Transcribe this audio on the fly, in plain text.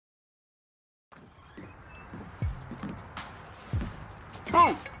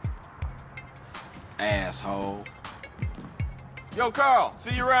Who? Asshole. Yo, Carl,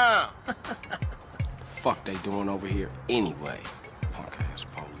 see you around. Fuck they doing over here anyway? Punk-ass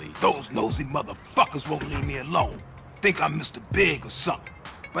police. Those nosy motherfuckers won't leave me alone. Think I'm Mr. Big or something.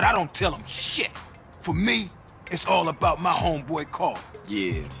 But I don't tell them shit. For me, it's all about my homeboy Carl.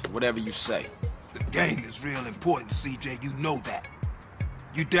 Yeah, whatever you say. The gang is real important, CJ, you know that.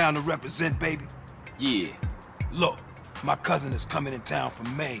 You down to represent, baby? Yeah. Look, my cousin is coming in town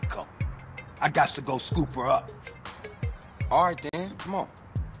from Mexico. I got to go scoop her up. All right, then. Come on.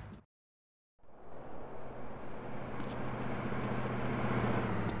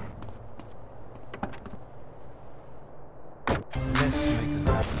 Let's make it.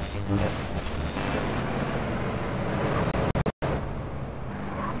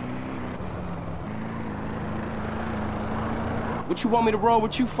 What you want me to roll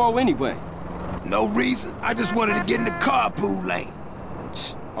with you for anyway? No reason. I just wanted to get in the carpool lane.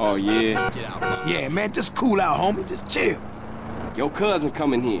 Oh, yeah? Yeah, man, just cool out, homie. Just chill. Your cousin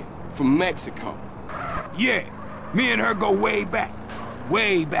coming here from Mexico. Yeah, me and her go way back.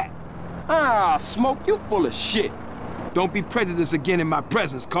 Way back. Ah, Smoke, you full of shit. Don't be prejudiced again in my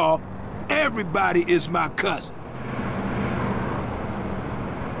presence, Carl. Everybody is my cousin.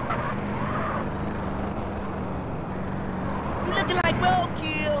 You looking like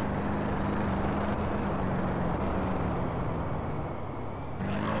roadkill.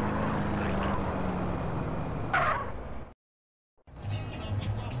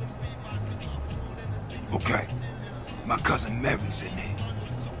 Okay, my cousin Mary's in there.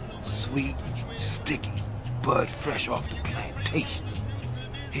 Sweet, sticky, bud fresh off the plantation.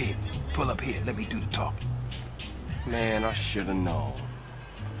 Here, pull up here, let me do the talking. Man, I should've known.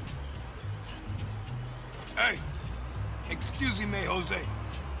 Hey, excuse me, Jose.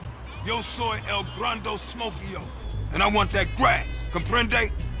 Yo soy el grando smokio, and I want that grass,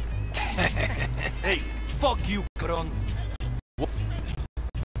 comprende? Hey, fuck you, cabrón. Now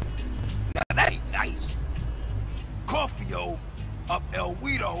that ain't nice. Coffee-o up El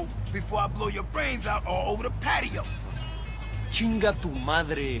Guido before I blow your brains out all over the patio. Chinga tu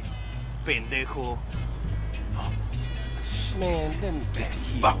madre, pendejo. Oh, man, let me get the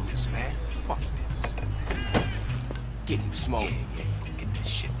heat Fuck on this, man. Fuck this. Get him, Smoke. Yeah, you gonna get that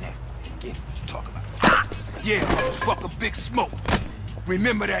shit now. Get what you talking about. Yeah, motherfucker, Big Smoke.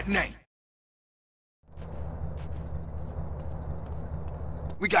 Remember that name.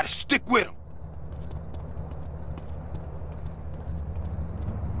 We gotta stick with him.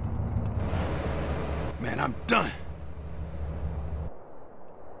 Man, I'm done.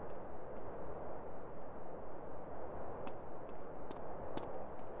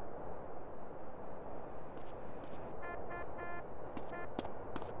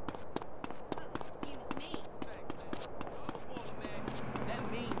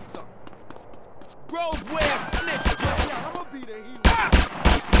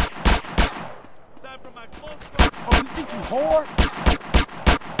 Oh, you think you whore?